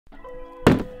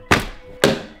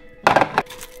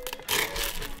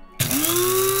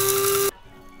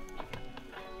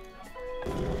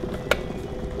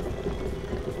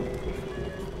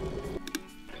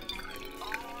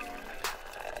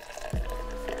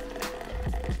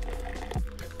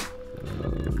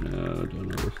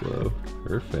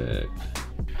Perfect.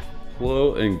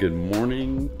 Hello and good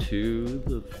morning to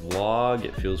the vlog.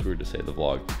 It feels weird to say the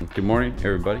vlog. Good morning,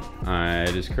 everybody.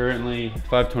 It is currently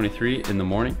 5:23 in the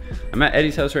morning. I'm at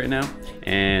Eddie's house right now,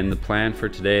 and the plan for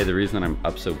today, the reason I'm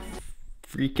up so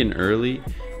freaking early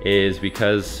is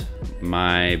because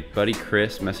my buddy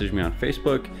Kris messaged me on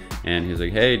Facebook, and he's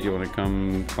like, hey, do you want to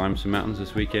come climb some mountains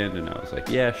this weekend? And I was like,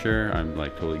 yeah, sure. I'm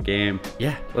like totally game.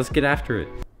 Yeah, let's get after it.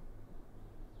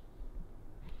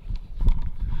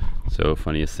 So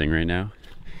funniest thing right now,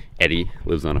 Eddie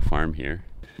lives on a farm here.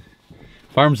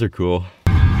 Farms are cool.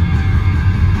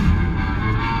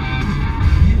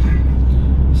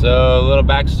 So a little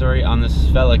backstory on this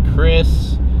fella,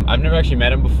 Kris. I've never actually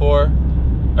met him before.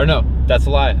 Or no, that's a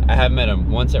lie. I have met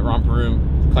him once at Romper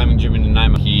Room, climbing gym in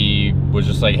Nanaimo. He was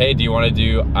just like, hey, do you want to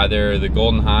do either the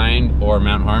Golden Hind or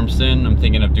Mount Harmston? I'm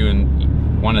thinking of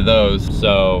doing one of those.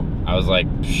 So I was like,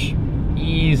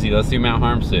 easy, let's do Mount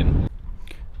Harmston.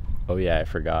 Oh yeah, I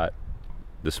forgot.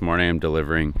 This morning I'm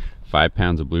delivering 5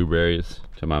 pounds of blueberries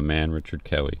to my man, Richard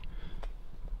Kelly.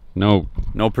 No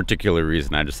particular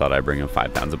reason, I just thought I'd bring him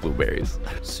 5 pounds of blueberries.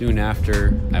 Soon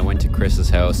after, I went to Kris's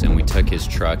house and we took his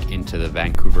truck into the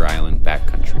Vancouver Island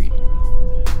backcountry.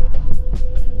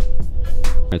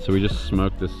 Alright, so we just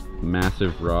smoked this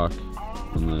massive rock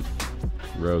on the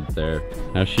road there.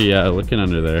 How's she looking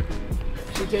under there?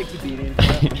 She takes a beating.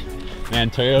 Man,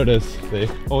 Toyotas, they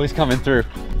always coming through.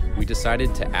 We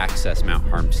decided to access Mount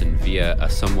Harmston via a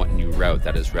somewhat new route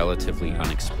that is relatively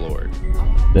unexplored.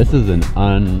 This is an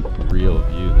unreal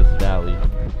view, this valley.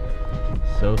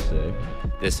 So sick.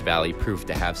 This valley proved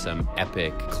to have some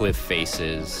epic cliff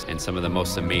faces and some of the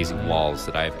most amazing walls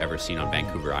that I've ever seen on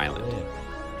Vancouver Island.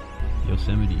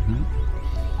 Yosemite,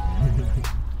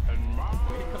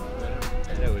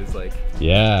 That was like,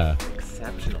 yeah.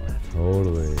 exceptional.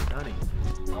 Totally. Stunning.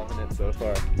 Loving it so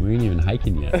far. We ain't even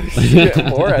hiking yet. Yeah,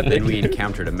 more, I think. And we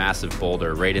encountered a massive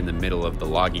boulder right in the middle of the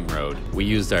logging road. We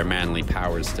used our manly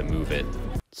powers to move it,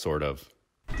 sort of.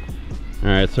 All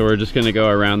right, so we're just gonna go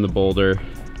around the boulder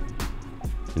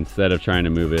instead of trying to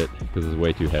move it because it's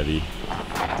way too heavy.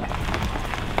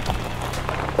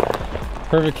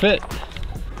 Perfect fit.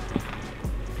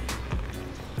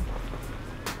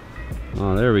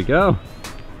 Oh, there we go.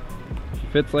 She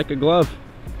fits like a glove.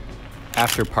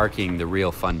 After parking, the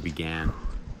real fun began.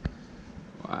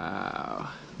 Wow,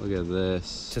 look at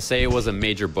this. To say it was a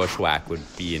major bushwhack would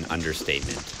be an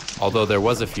understatement, although there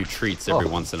was a few treats every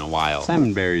once in a while.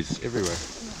 Salmon berries everywhere.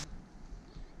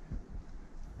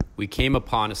 We came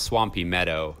upon a swampy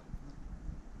meadow,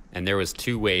 and there was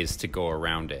 2 ways to go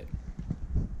around it.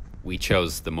 We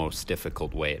chose the most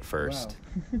difficult way at first.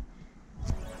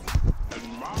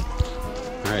 Wow.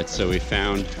 All right, so we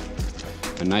found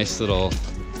a nice little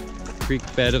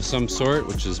creek bed of some sort,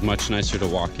 which is much nicer to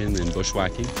walk in than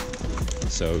bushwhacking.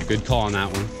 So good call on that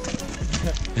one.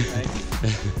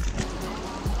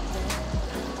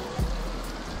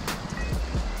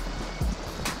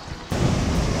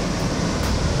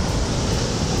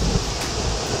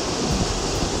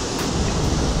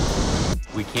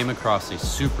 We came across a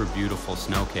super beautiful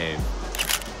snow cave.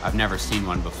 I've never seen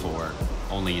one before,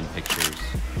 only in pictures.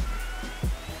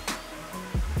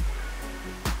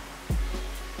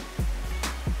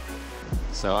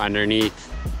 So underneath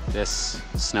this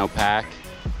snowpack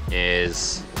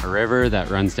is a river that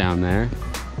runs down there,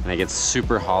 and it gets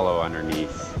super hollow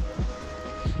underneath.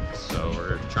 So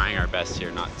we're trying our best here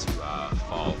not to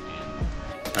fall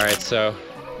in. All right, so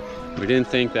we didn't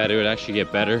think that it would actually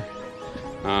get better,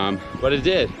 but it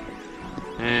did.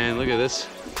 And look at this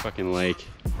fucking lake.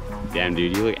 Damn,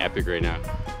 dude, you look epic right now.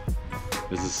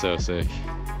 This is so sick.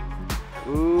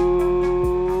 Ooh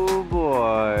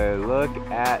boy, look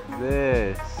at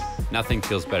this. Nothing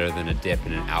feels better than a dip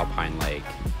in an alpine lake,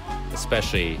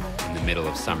 especially in the middle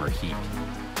of summer heat.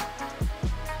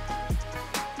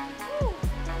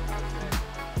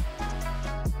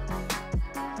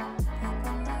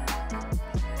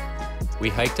 We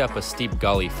hiked up a steep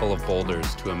gully full of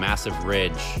boulders to a massive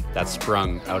ridge that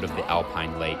sprung out of the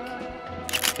alpine lake.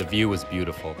 The view was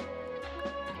beautiful.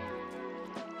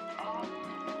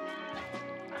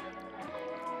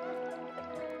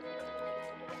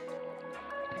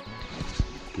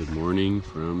 Good morning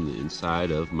from the inside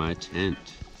of my tent.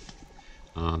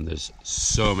 There's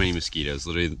so many mosquitoes,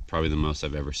 literally probably the most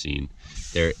I've ever seen.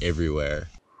 They're everywhere.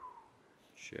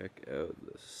 Check out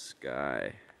the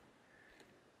sky.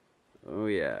 Oh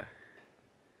yeah.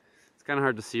 It's kind of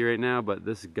hard to see right now, but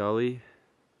this gully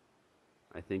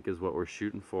I think is what we're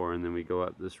shooting for, and then we go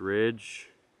up this ridge.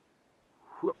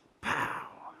 Whoop, pow,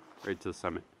 right to the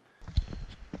summit.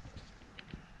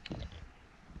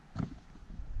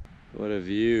 What a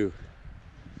view.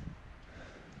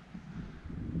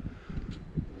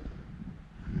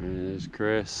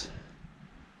 Kris.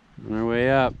 On our way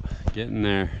up, getting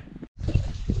there.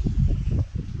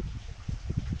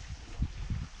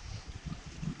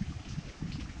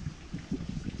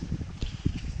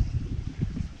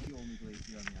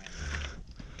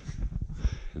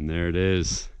 And there it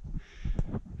is,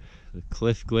 the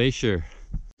Cliff Glacier.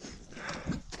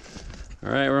 All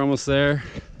right, we're almost there.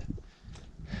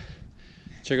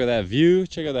 Check out that view,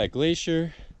 check out that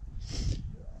glacier.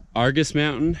 Argus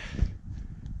Mountain,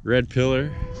 red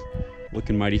pillar,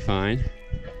 looking mighty fine.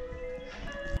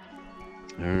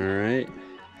 All right,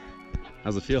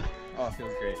 how's it feel? Oh, it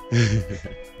feels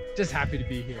great. Just happy to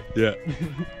be here. Yeah.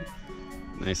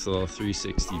 Nice little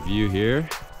 360 view here.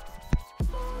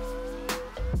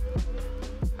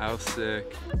 How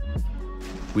sick.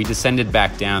 We descended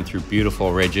back down through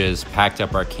beautiful ridges, packed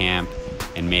up our camp,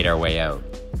 and made our way out.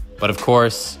 But of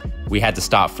course, we had to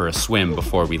stop for a swim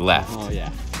before we left. Oh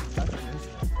yeah.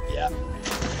 Yeah.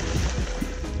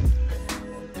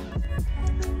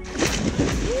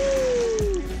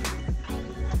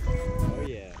 Oh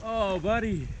yeah. Oh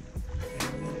buddy.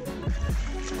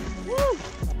 Woo.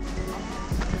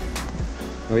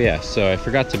 Oh yeah, so I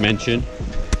forgot to mention,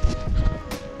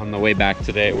 on the way back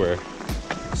today, we're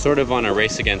sort of on a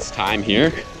race against time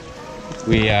here.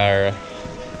 We are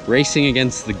racing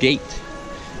against the gate.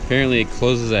 Apparently it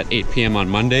closes at 8 p.m. on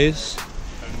Mondays.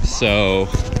 So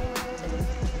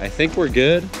I think we're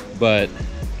good, but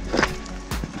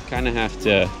kind of have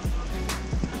to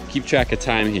keep track of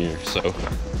time here. So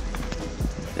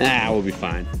we'll be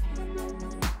fine.